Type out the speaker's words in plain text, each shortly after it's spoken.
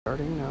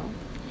starting now.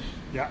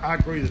 Yeah, I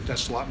agree that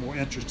that's a lot more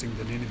interesting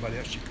than anybody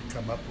else you could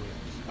come up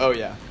with. Oh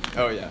yeah,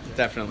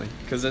 definitely,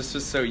 because it's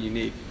just so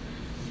unique.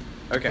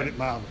 Okay. Put it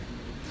mildly.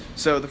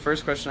 So the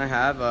first question I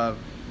have,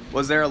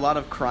 was there a lot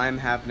of crime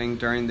happening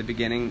during the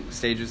beginning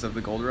stages of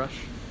the gold rush?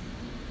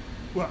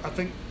 Well, I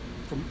think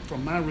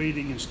from my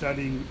reading and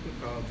studying,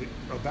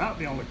 about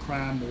the only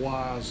crime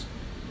was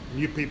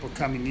new people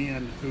coming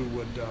in who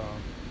would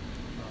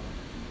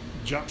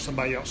jump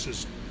somebody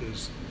else's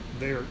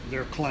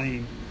their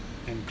claim,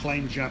 and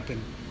claim jumping,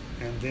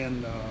 and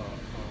then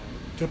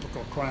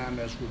typical crime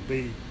as would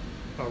be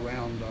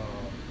around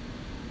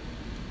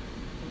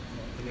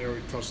an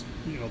area, because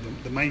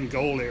the main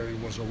gold area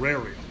was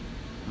Auraria.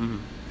 Mm-hmm.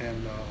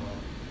 And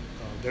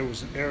there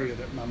was an area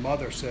that my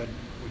mother said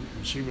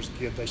when she was a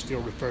kid they still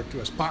referred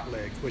to as Pot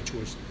Leg, which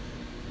was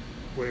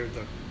where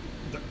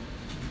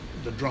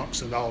the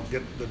drunks and all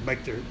get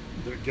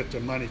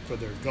their money for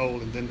their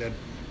gold, and then they'd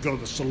go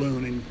to the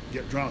saloon and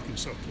get drunk and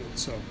so forth.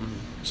 So,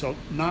 Mm-hmm. so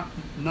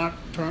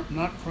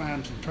not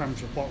crimes in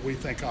terms of what we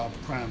think of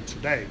crimes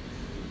today,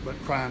 but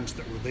crimes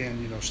that were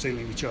then,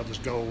 stealing each other's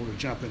gold or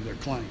jumping their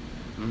claim.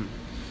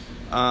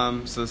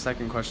 Mm-hmm. So the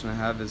second question I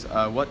have is,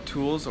 what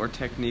tools or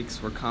techniques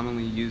were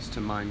commonly used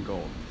to mine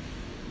gold?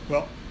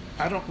 Well,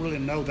 I don't really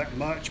know that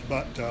much,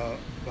 but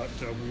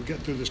when we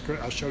get through this,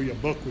 I'll show you a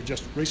book we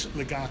just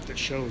recently got that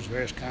shows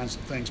various kinds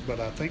of things. But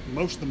I think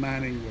most of the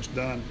mining was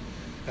done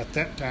at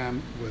that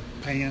time with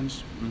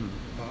pans,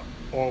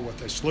 Mm-hmm. or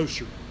with a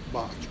sluicer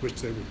box,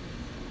 which they would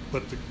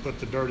put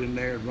the dirt in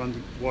there and run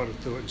the water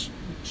through it and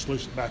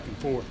sluice it back and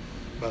forth.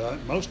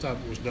 But most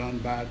of it was done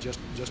by just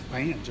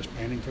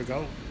panning for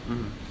gold.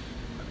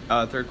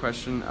 Mm-hmm. Third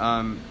question,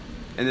 and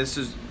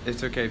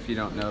it's okay if you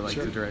don't know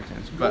Sure. the direct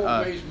answer, Gold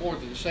but weighs more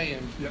than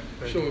sand. Yep,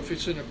 So if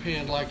it's in a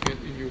pan like it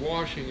and you're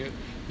washing it,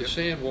 the Yep.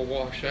 sand will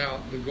wash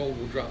out, the gold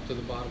will drop to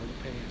the bottom of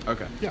the pan.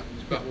 okay, Yeah,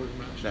 It's about what it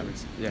amounts that to.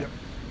 makes yeah.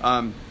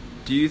 Yep.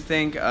 Do you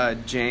think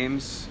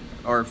James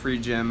or Free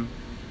Jim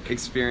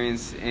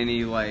experienced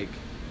any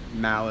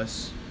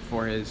malice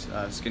for his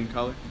skin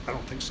color? I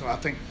don't think so. I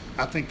think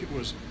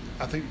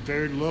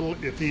very little,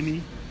 if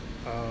any,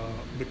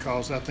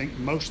 because I think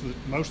most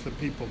of the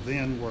people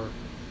then were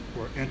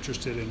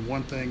interested in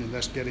one thing, and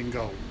that's getting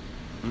gold.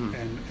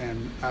 Mm-hmm.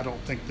 And I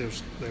don't think there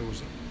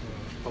was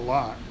a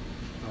lot.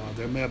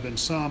 There may have been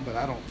some, but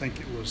I don't think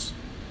it was,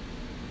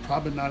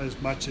 probably not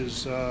as much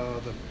as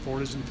the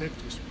 40s and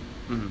 50s.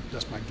 Mm-hmm.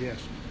 That's my guess.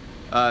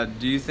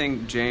 Do you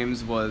think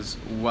James was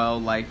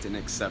well liked and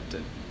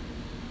accepted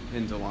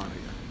in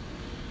Dahlonega?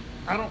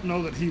 I don't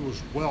know that he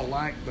was well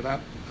liked,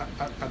 but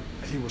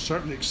he was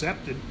certainly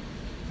accepted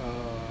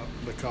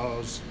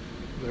because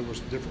there was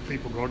different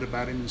people wrote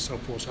about him and so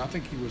forth. So I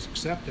think he was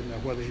accepted. Now,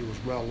 whether he was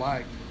well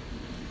liked,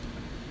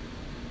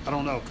 I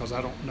don't know, because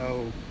I don't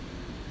know.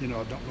 I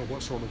don't know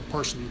what sort of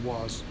person he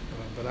was.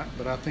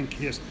 But I think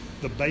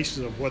the basis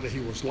of whether he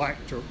was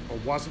liked or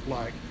wasn't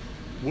liked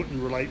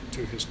wouldn't relate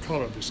to his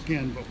color of his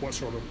skin, but what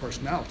sort of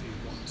personality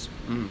he was.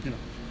 Mm-hmm.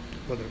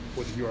 Whether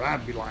you or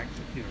I'd be liked,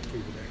 if we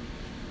were there.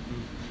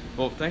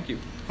 Well, thank you.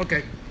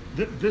 Okay,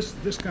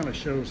 this kind of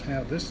shows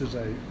how this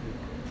shows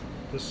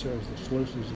the sluices